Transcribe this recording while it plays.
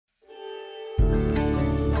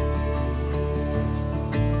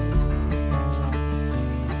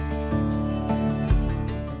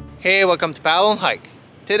Hey, welcome to Paddle and Hike.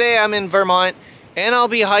 Today I'm in Vermont and I'll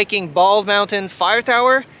be hiking Bald Mountain Fire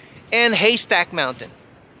Tower and Haystack Mountain.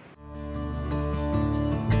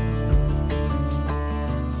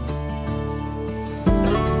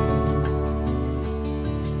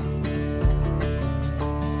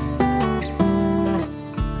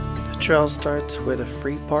 The trail starts with a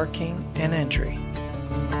free parking and entry.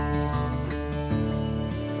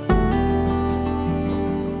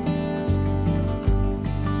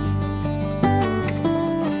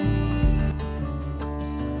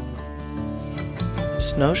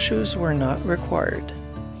 Snowshoes were not required.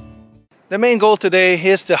 The main goal today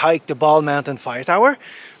is to hike the Bald Mountain Fire Tower,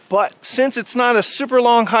 but since it's not a super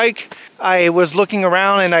long hike, I was looking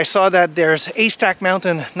around and I saw that there's Haystack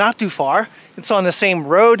Mountain not too far. It's on the same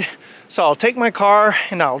road, so I'll take my car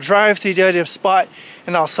and I'll drive to the other spot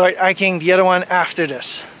and I'll start hiking the other one after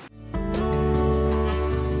this.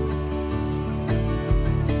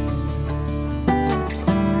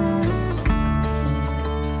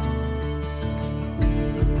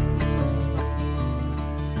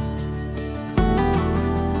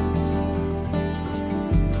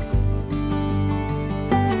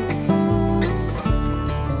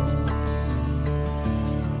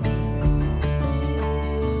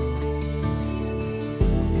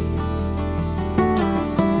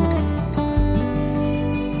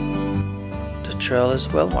 Trail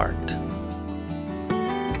is well marked.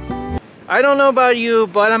 I don't know about you,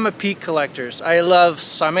 but I'm a peak collector. I love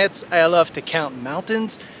summits. I love to count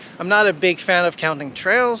mountains. I'm not a big fan of counting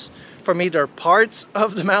trails. For me, they're parts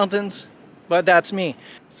of the mountains, but that's me.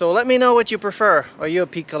 So let me know what you prefer. Are you a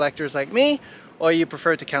peak collector like me, or you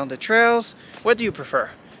prefer to count the trails? What do you prefer?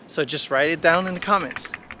 So just write it down in the comments.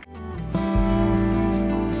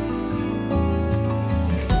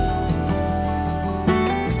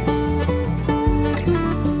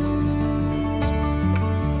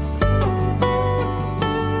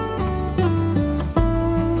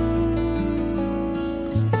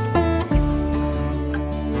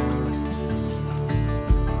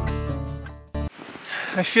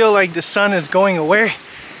 I feel like the sun is going away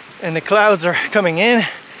and the clouds are coming in,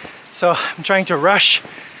 so I'm trying to rush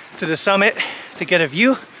to the summit to get a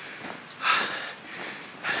view.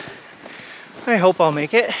 I hope I'll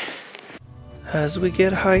make it. As we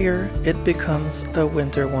get higher, it becomes a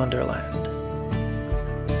winter wonderland.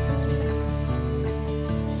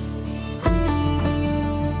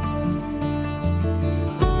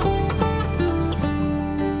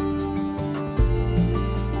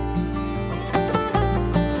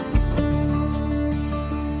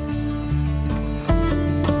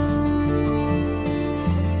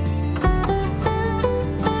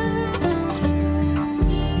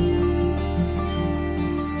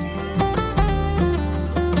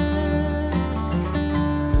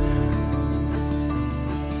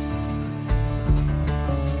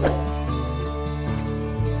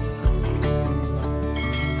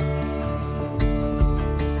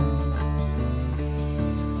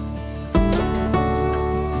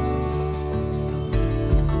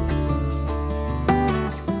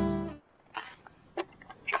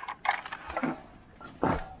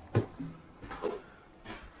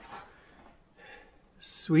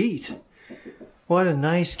 Sweet. What a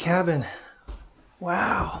nice cabin.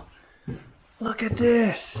 Wow. Look at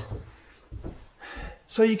this.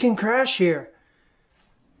 So you can crash here.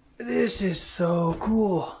 This is so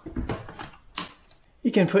cool.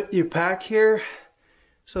 You can put your pack here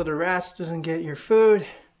so the rats doesn't get your food.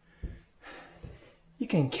 You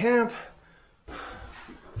can camp.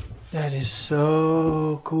 That is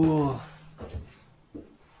so cool.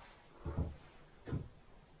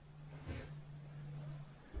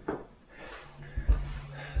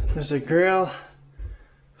 There's a grill.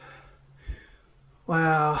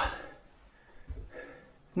 Wow.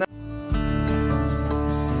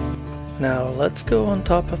 Now let's go on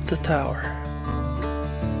top of the tower.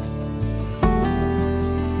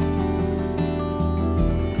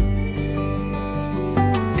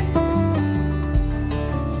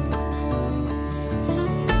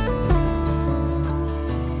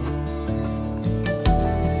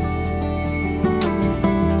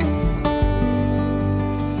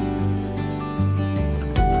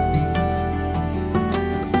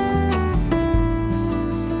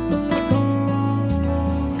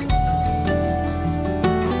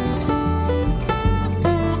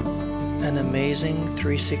 Amazing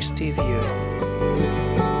 360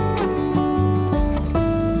 view.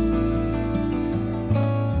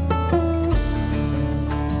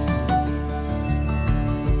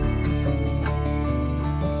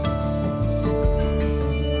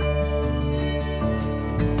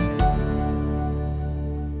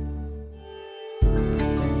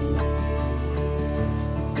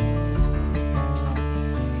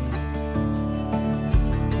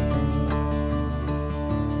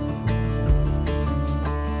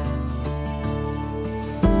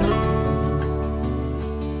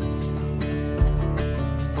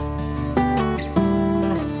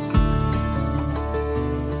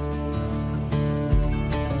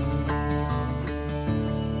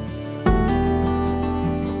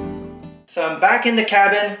 So I'm back in the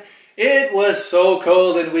cabin. It was so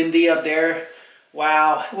cold and windy up there.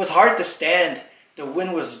 Wow, it was hard to stand. The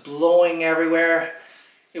wind was blowing everywhere.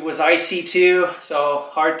 It was icy too, so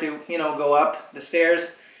hard to, go up the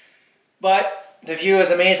stairs. But the view is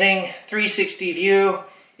amazing, 360 view.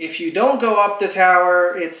 If you don't go up the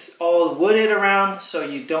tower, it's all wooded around, so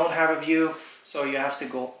you don't have a view, so you have to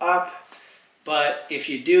go up. But if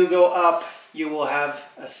you do go up, you will have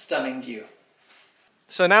a stunning view.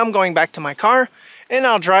 So now I'm going back to my car, and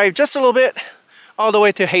I'll drive just a little bit all the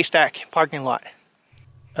way to Haystack parking lot.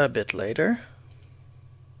 A bit later.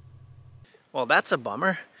 Well, that's a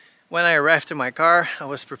bummer. When I arrived to my car, I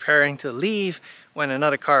was preparing to leave when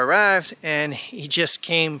another car arrived, and he just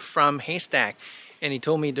came from Haystack, and he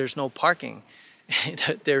told me there's no parking.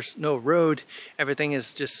 There's no road. Everything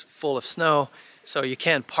is just full of snow, so you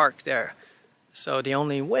can't park there. So the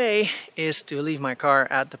only way is to leave my car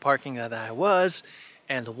at the parking that I was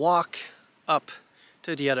and walk up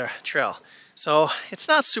to the other trail. So it's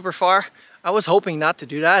not super far. I was hoping not to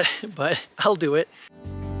do that, but I'll do it.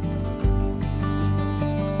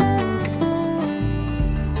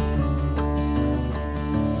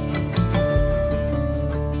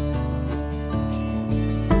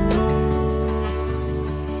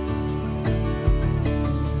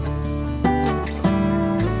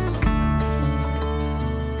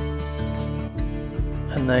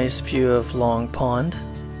 A nice view of Long Pond.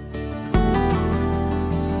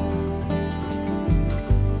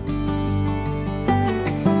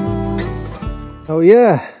 Oh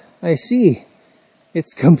yeah, I see.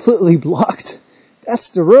 It's completely blocked. That's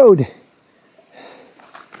the road.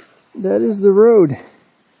 That is the road.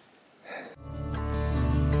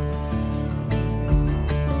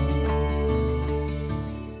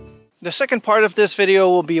 The second part of this video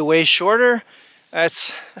will be way shorter.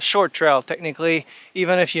 It's a short trail technically.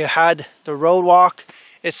 Even if you had the road walk,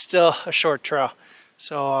 it's still a short trail.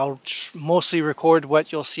 So I'll just mostly record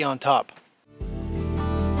what you'll see on top.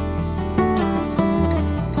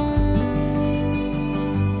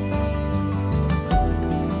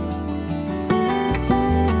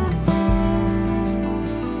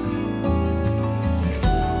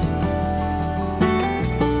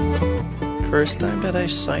 First time that I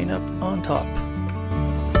sign up on top.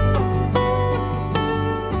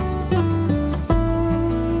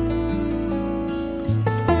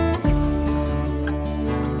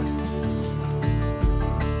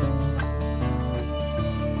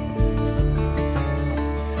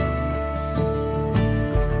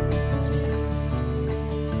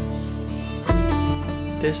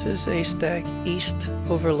 This is Haystack East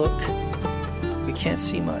Overlook. We can't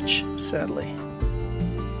see much, sadly.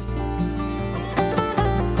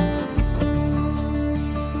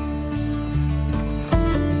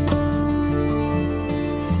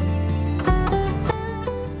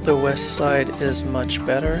 The west side is much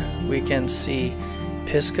better. We can see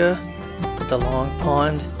Pisgah, the Long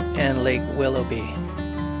Pond, and Lake Willoughby.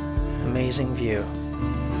 Amazing view.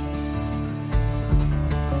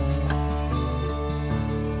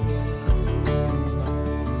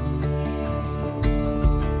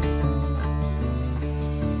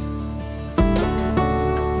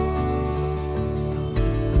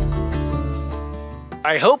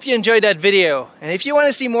 I hope you enjoyed that video, and if you want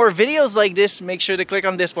to see more videos like this, make sure to click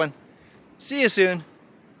on this one. See you soon.